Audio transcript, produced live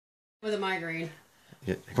With a migraine.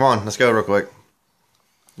 Yeah. Come on, let's go real quick.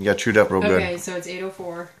 You got chewed up real good. Okay, so it's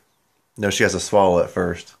 8:04. No, she has to swallow it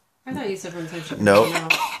first. I thought you said from the time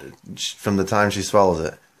she From the time she swallows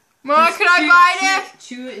it. Mom, can I bite it?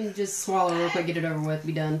 Chew it and just swallow real quick, get it over with,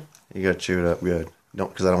 be done. You got chewed up good. Don't,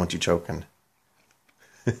 because I don't want you choking.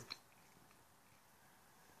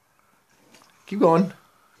 Keep going.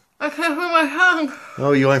 I can't feel my tongue.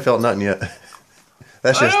 Oh, you ain't felt nothing yet.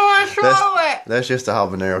 That's just, I don't want to swallow it. That's just the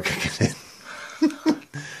habanero kicking in.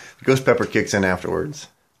 Ghost pepper kicks in afterwards.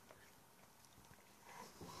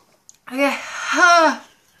 Okay.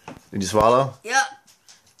 Did you swallow? Yep.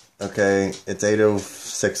 Okay, it's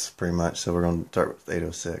 8:06 pretty much, so we're going to start with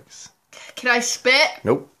 8:06. Can I spit?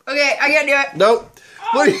 Nope. Okay, I gotta do it. Nope. Oh,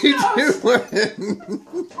 what are you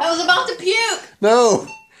doing? I was about to puke. No.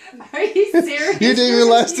 Are you serious? You didn't even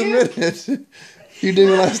last a minute. You didn't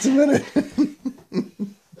even last a minute.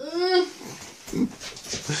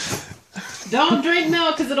 Don't drink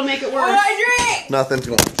milk because it'll make it worse. What do I drink? Nothing's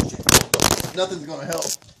going to help.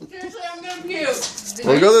 Seriously, I'm gonna puke.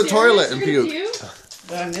 We'll go to the toilet and puke.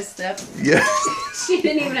 Did I misstep? Yeah. She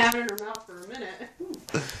didn't even have it in her mouth for a minute.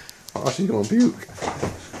 Oh, she's going to puke.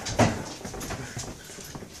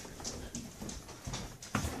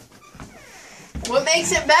 What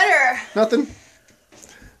makes it better? Nothing.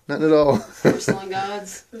 Nothing at all. Porcelain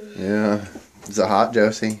gods. Yeah. Is it hot,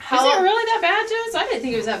 Josie? Is it really that bad, Josie? I didn't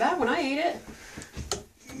think it was that bad when I ate it.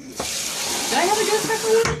 Did I have a ghost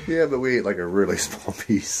pepper? Yeah, but we ate like a really small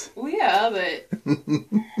piece. Well, yeah, but...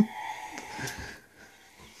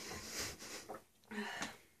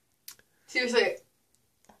 Seriously.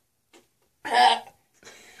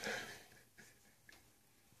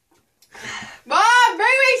 Mom,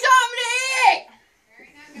 bring me something to eat!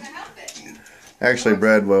 Mary's not gonna help it. Actually,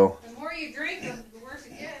 bread will. The more you drink, the worse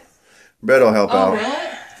it gets. Bread will help out.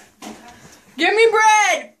 Really? Give me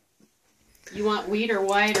bread! You want wheat or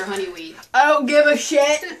white or honey wheat? I don't give a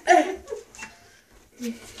shit. Want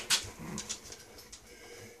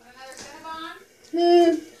another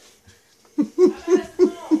Cinnabon?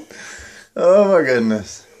 Oh my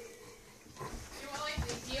goodness. Do you want like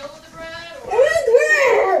the heel of the bread?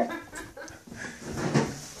 Or?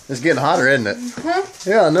 It's getting hotter, isn't it? Huh?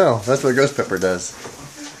 Yeah, I know. That's what ghost pepper does.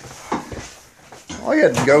 All you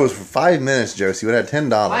had to go was for 5 minutes, Josie. You would have had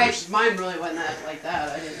 $10. Mine really wasn't that like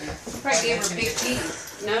that. I didn't. Probably gave her a big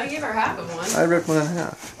piece. No, give her half of one. I ripped one in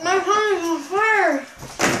half. My tongue's on fire.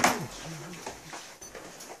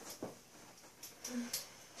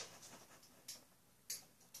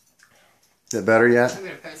 Is it better yet? I'm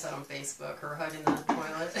gonna post that on Facebook. Her hug in the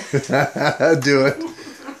toilet. Do it.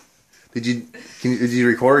 Did you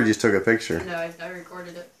record or you just took a picture? No, I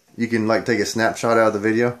recorded it. You can like take a snapshot out of the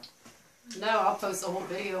video? No, I'll post the whole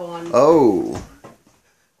video on. Oh.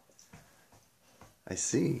 I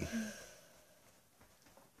see.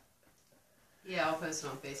 Yeah, I'll post it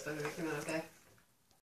on Facebook if it came out okay.